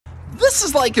This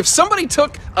is like if somebody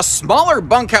took a smaller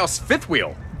bunkhouse fifth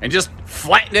wheel and just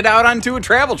flattened it out onto a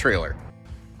travel trailer.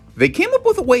 They came up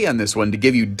with a way on this one to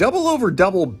give you double over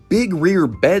double big rear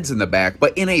beds in the back,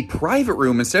 but in a private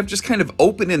room instead of just kind of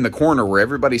open in the corner where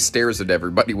everybody stares at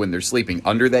everybody when they're sleeping.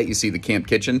 Under that, you see the camp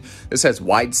kitchen. This has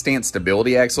wide stance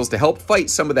stability axles to help fight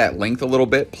some of that length a little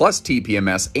bit, plus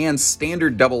TPMS and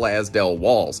standard double Asdel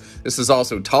walls. This is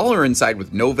also taller inside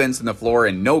with no vents in the floor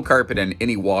and no carpet and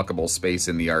any walkable space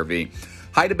in the RV.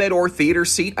 Hide-a-bed or theater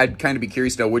seat, I'd kind of be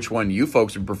curious to know which one you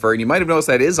folks would prefer. And you might have noticed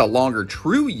that is a longer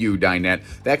true U dinette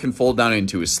that can fold down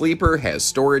into a sleeper, has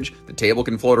storage, the table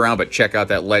can float around, but check out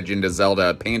that Legend of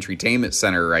Zelda Pantrytainment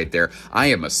Center right there. I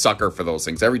am a sucker for those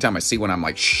things. Every time I see one, I'm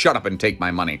like, shut up and take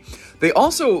my money. They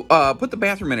also put the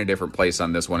bathroom in a different place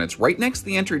on this one. It's right next to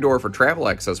the entry door for travel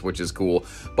access, which is cool,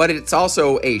 but it's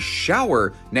also a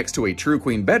shower next to a true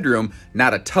queen bedroom,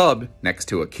 not a tub next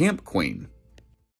to a camp queen.